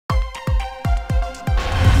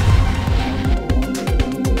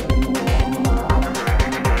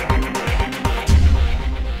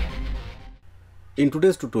In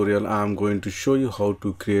today's tutorial, I am going to show you how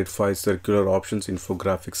to create 5 circular options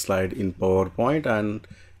infographic slide in PowerPoint, and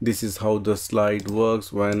this is how the slide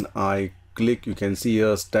works. When I click, you can see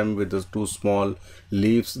a stem with the 2 small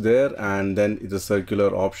leaves there, and then it's a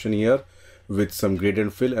circular option here with some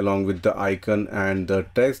gradient fill along with the icon and the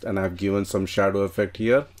text, and I've given some shadow effect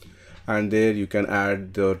here, and there you can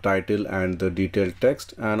add the title and the detailed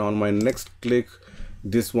text. And on my next click,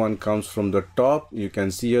 this one comes from the top. You can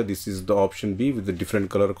see here this is the option B with the different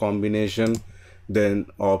color combination, then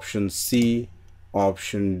option C,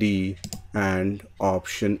 option D, and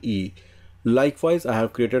option E. Likewise, I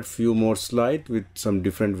have created few more slides with some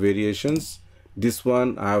different variations. This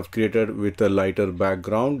one I have created with a lighter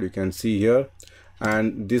background, you can see here,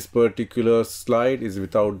 and this particular slide is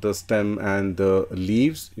without the stem and the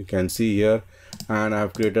leaves, you can see here. And I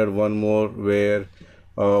have created one more where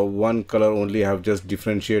one color only have just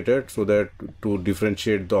differentiated, so that to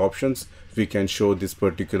differentiate the options we can show this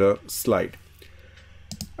particular slide.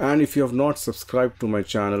 And if you have not subscribed to my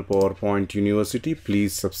channel PowerPoint University,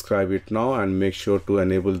 please subscribe it now and make sure to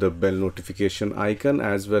enable the bell notification icon,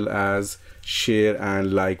 as well as share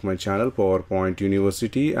and like my channel PowerPoint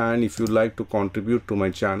University. And if you like to contribute to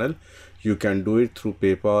my channel, you can do it through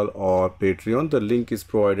PayPal or Patreon. The link is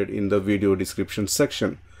provided in the video description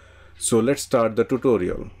section. So let's start the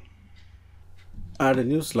tutorial. Add a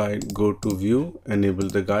new slide, go to view, enable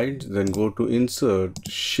the guides, then go to insert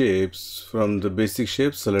shapes. From the basic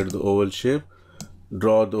shape, select the oval shape,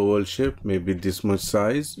 draw the oval shape, maybe this much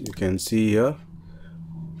size, you can see here,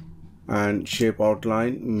 and shape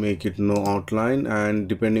outline, make it no outline, and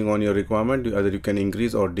depending on your requirement, either you can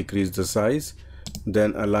increase or decrease the size.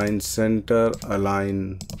 Then align center,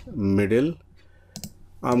 align middle.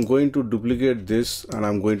 I'm going to duplicate this and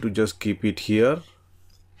I'm going to just keep it here.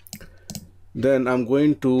 Then I'm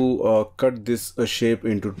going to cut this shape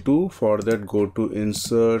into 2. For that, go to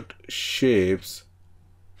insert shapes,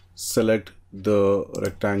 select the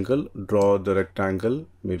rectangle, draw the rectangle,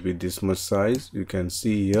 maybe this much size, you can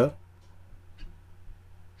see here,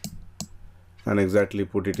 and exactly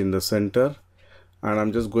put it in the center. And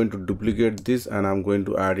I'm just going to duplicate this and I'm going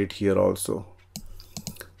to add it here also.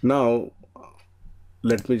 Now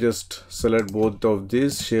let me just select both of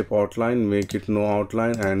these, shape outline, make it no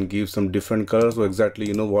outline, and give some different colors so exactly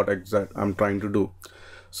you know what I'm trying to do.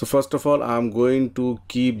 So first of all, I'm going to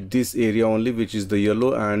keep this area only, which is the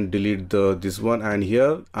yellow, and delete this one, and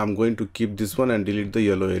here I'm going to keep this one and delete the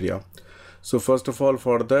yellow area. So first of all,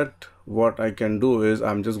 for that, what I can do is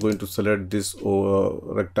I'm just going to select this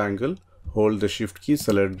rectangle, hold the shift key,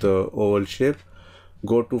 select the oval shape,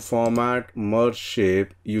 go to format, merge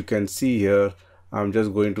shape. You can see here I'm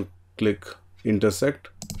just going to click intersect,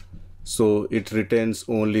 so it retains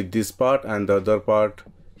only this part and the other part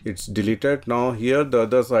it's deleted. Now here the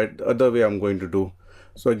other side, the other way I'm going to do.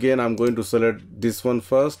 So again I'm going to select this one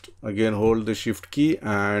first, again hold the shift key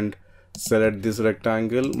and select this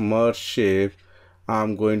rectangle, merge shape.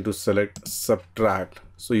 I'm going to select subtract,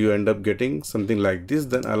 so you end up getting something like this.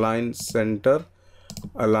 Then align center,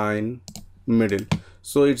 align middle.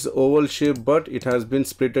 So it's oval shape, but it has been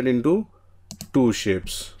split into 2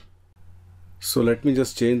 shapes. So let me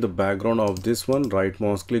just change the background of this one. Right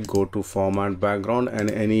mouse click, go to format background, and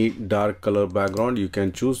any dark color background you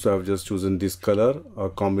can choose. So I've just chosen this color, a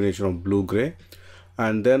combination of blue gray,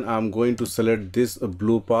 and then I'm going to select this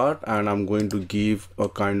blue part and I'm going to give a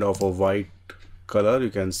kind of a white color, you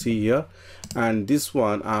can see here. And this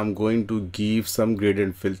one I'm going to give some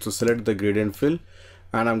gradient fill. So select the gradient fill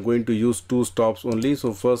and I'm going to use 2 stops only.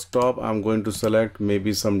 So first stop, I'm going to select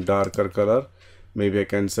maybe some darker color. Maybe I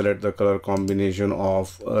can select the color combination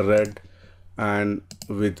of red and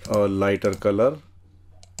with a lighter color,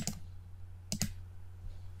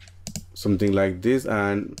 something like this,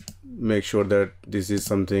 and make sure that this is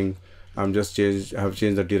something I'm just have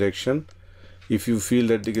changed the direction. If you feel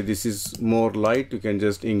that this is more light, you can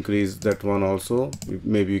just increase that one also.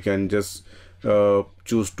 Maybe you can just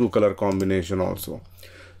choose 2 color combination also.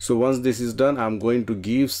 So once this is done, I'm going to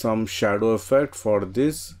give some shadow effect. For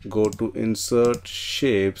this, go to insert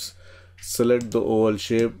shapes, select the oval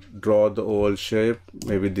shape, draw the oval shape,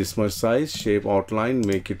 maybe this much size, shape outline,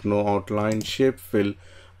 make it no outline, shape fill.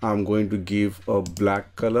 I'm going to give a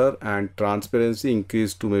black color and transparency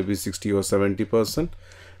increase to maybe 60 or 70%.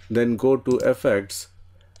 Then go to effects,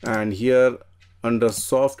 and here under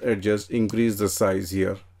soft edges increase the size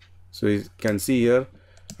here, so you can see here.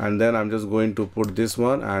 And then I'm just going to put this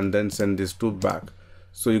one and then send this to back.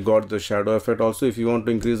 So you got the shadow effect also. If you want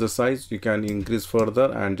to increase the size, you can increase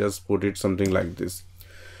further and just put it something like this.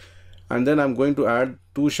 And then I'm going to add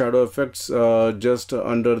 2 shadow effects just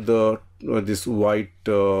under the this white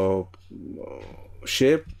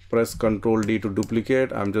shape. Press Ctrl D to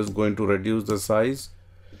duplicate. I'm just going to reduce the size,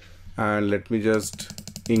 and let me just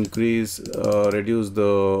reduce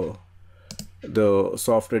the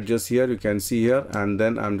soft edges here. You can see here, and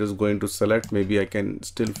then I'm just going to select, maybe I can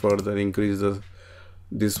still further increase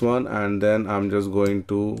this one, and then I'm just going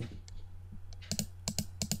to,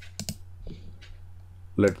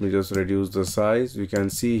 let me just reduce the size. You can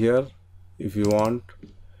see here if you want,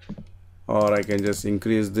 or I can just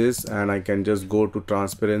increase this, and I can just go to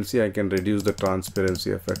transparency. I can reduce the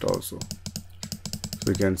transparency effect also.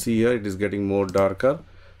 So you can see here it is getting more darker.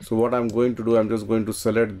 So what I'm going to do, I'm just going to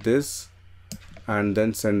select this and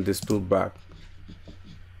then send this to back.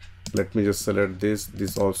 Let me just select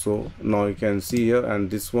this also. Now you can see here, and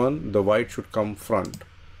this one, the white should come front.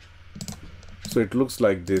 So it looks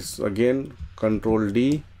like this. Again, Ctrl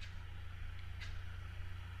D,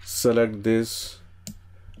 select this,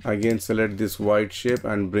 again select this white shape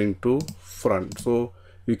and bring to front. So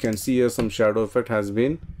you can see here some shadow effect has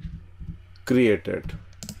been created.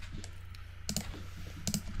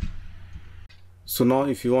 So now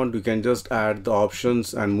if you want, you can just add the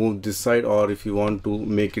options and move this side, or if you want to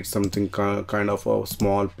make it something kind of a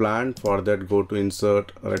small plant, for that go to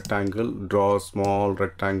insert rectangle, draw a small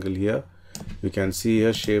rectangle here. You can see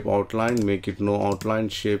here shape outline, make it no outline,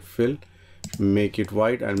 shape fill, make it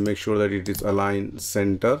white, and make sure that it is aligned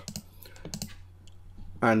center.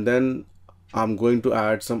 And then I'm going to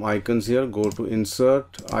add some icons here. Go to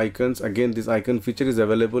insert icons. Again, this icon feature is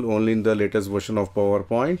available only in the latest version of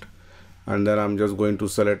PowerPoint. And then I'm just going to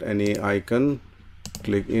select any icon,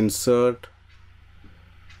 click insert.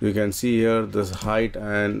 You can see here this height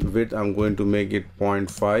and width, I'm going to make it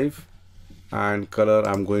 0.5, and color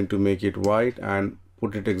I'm going to make it white and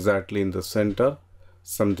put it exactly in the center,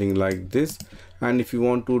 something like this. And if you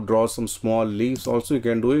want to draw some small leaves also, you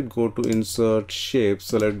can do it. Go to insert shape,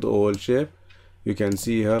 select the oval shape. You can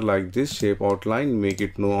see here like this, shape outline, make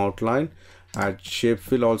it no outline. Add shape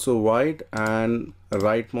fill also white, and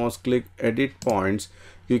right mouse click edit points.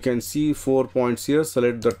 You can see 4 points here.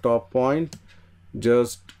 Select the top point,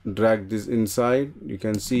 just drag this inside. You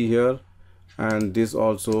can see here, and this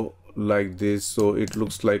also like this, so it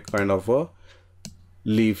looks like kind of a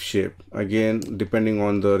leaf shape. Again, depending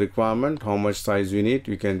on the requirement, how much size you need,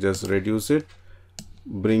 you can just reduce it,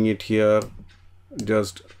 bring it here,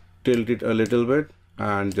 just tilt it a little bit,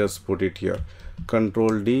 and just put it here.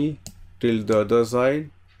 Ctrl D, tilt the other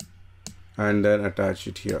side, and then attach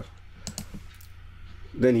it here.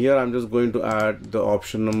 Then here I'm just going to add the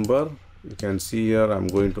option number. You can see here I'm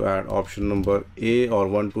going to add option number A or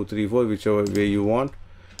 1 2 3 4, whichever way you want.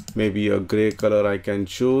 Maybe a gray color I can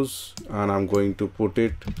choose, and I'm going to put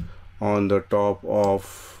it on the top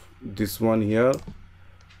of this one here.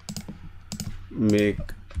 Make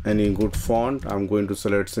any good font. I'm going to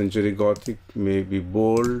select Century Gothic, maybe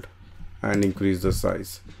bold, and increase the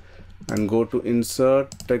size. And go to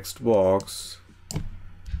insert text box,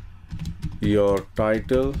 your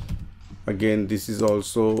title. Again, this is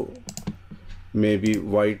also maybe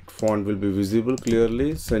white font will be visible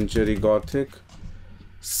clearly. Century Gothic,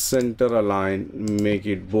 center align, make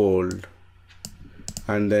it bold,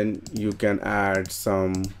 and then you can add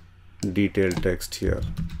some detailed text here.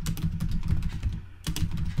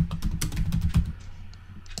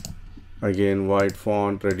 Again, white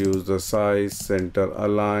font, reduce the size, center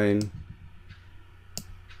align,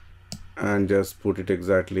 and just put it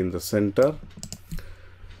exactly in the center.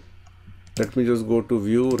 Let me just go to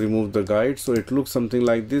view, remove the guide, so it looks something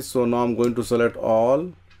like this. So now I'm going to select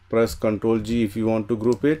all, press Ctrl G if you want to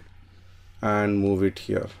group it, and move it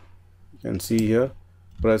here. You can see here,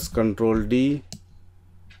 press Ctrl D,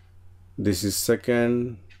 this is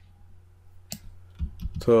second,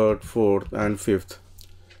 third, fourth, and fifth.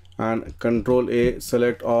 And Ctrl A,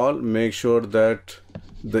 select all, make sure that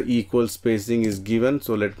the equal spacing is given.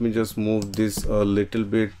 So let me just move this a little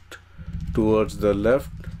bit towards the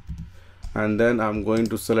left, and then I'm going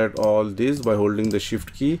to select all these by holding the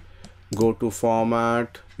shift key. Go to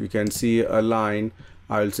format, you can see align,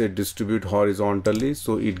 I'll say distribute horizontally,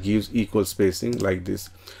 so it gives equal spacing like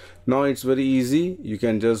this. Now it's very easy, you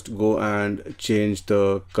can just go and change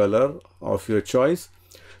the color of your choice.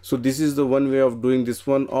 So this is the one way of doing this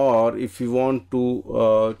one. Or if you want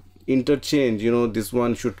to interchange, you know, this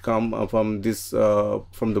one should come from this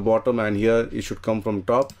from the bottom, and here it should come from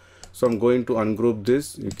top. So I'm going to ungroup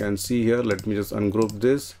this. You can see here, let me just ungroup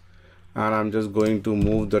this, and I'm just going to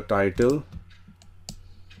move the title.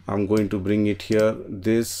 I'm going to bring it here,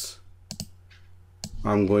 this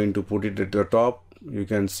I'm going to put it at the top. You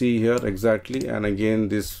can see here exactly. And again,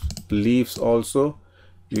 this leaves also,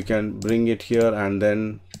 you can bring it here and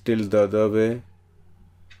then just tilt the other way.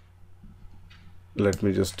 Let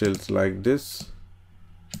me just tilt like this.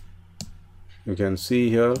 You can see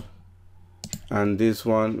here, and this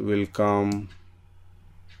one will come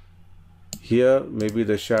here. Maybe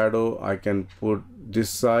the shadow I can put this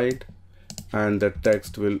side, and the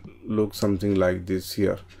text will look something like this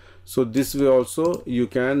here. So this way also you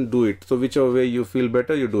can do it. So whichever way you feel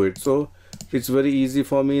better, you do it. So it's very easy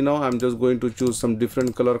for me now. I'm just going to choose some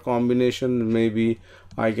different color combination. Maybe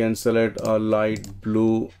I can select a light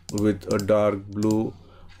blue with a dark blue,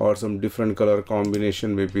 or some different color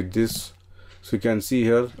combination, maybe this. So you can see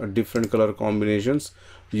here different color combinations,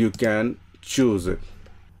 you can choose it.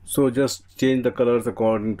 So just change the colors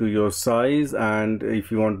according to your size, and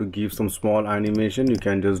if you want to give some small animation, you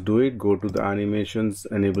can just do it. Go to the animations,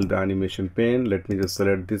 enable the animation pane. Let me just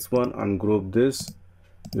select this one, ungroup this.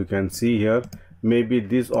 You can see here, maybe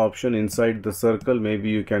this option inside the circle, maybe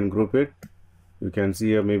you can group it. You can see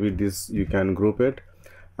here, maybe this you can group it.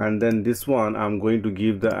 And then this one, I'm going to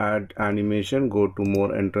give the add animation. Go to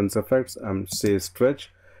more entrance effects and say stretch.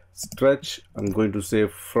 I'm going to say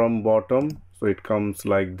from bottom, so it comes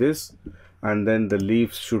like this, and then the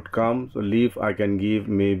leaves should come. So leaf I can give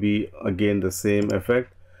maybe again the same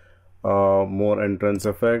effect, more entrance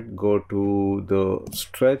effect. Go to the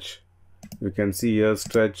stretch. You can see here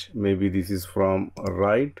stretch, maybe this is from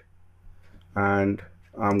right, and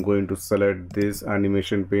I'm going to select this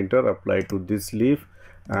animation painter, apply to this leaf,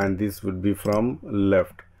 and this would be from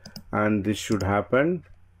left, and this should happen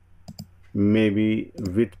maybe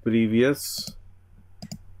with previous,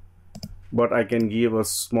 but I can give a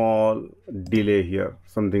small delay here,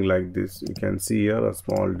 something like this. You can see here a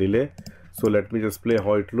small delay. So let me just play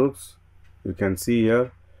how it looks. You can see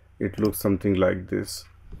here it looks something like this,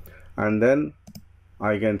 and then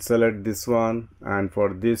I can select this one, and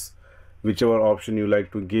for this, whichever option you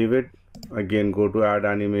like to give it, again go to add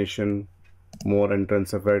animation, more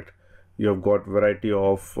entrance effect. You have got variety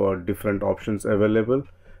of different options available.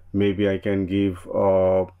 Maybe I can give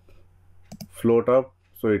float up,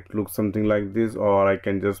 so it looks something like this, or I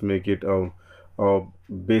can just make it a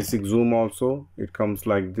basic zoom also. It comes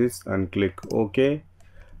like this, and click OK,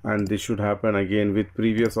 and this should happen again with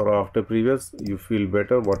previous or after previous. You feel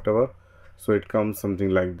better, whatever. So it comes something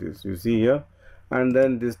like this, you see here. And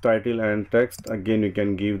then this title and text, again you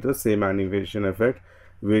can give the same animation effect,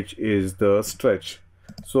 which is the stretch.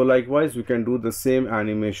 So likewise you can do the same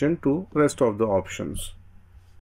animation to rest of the options.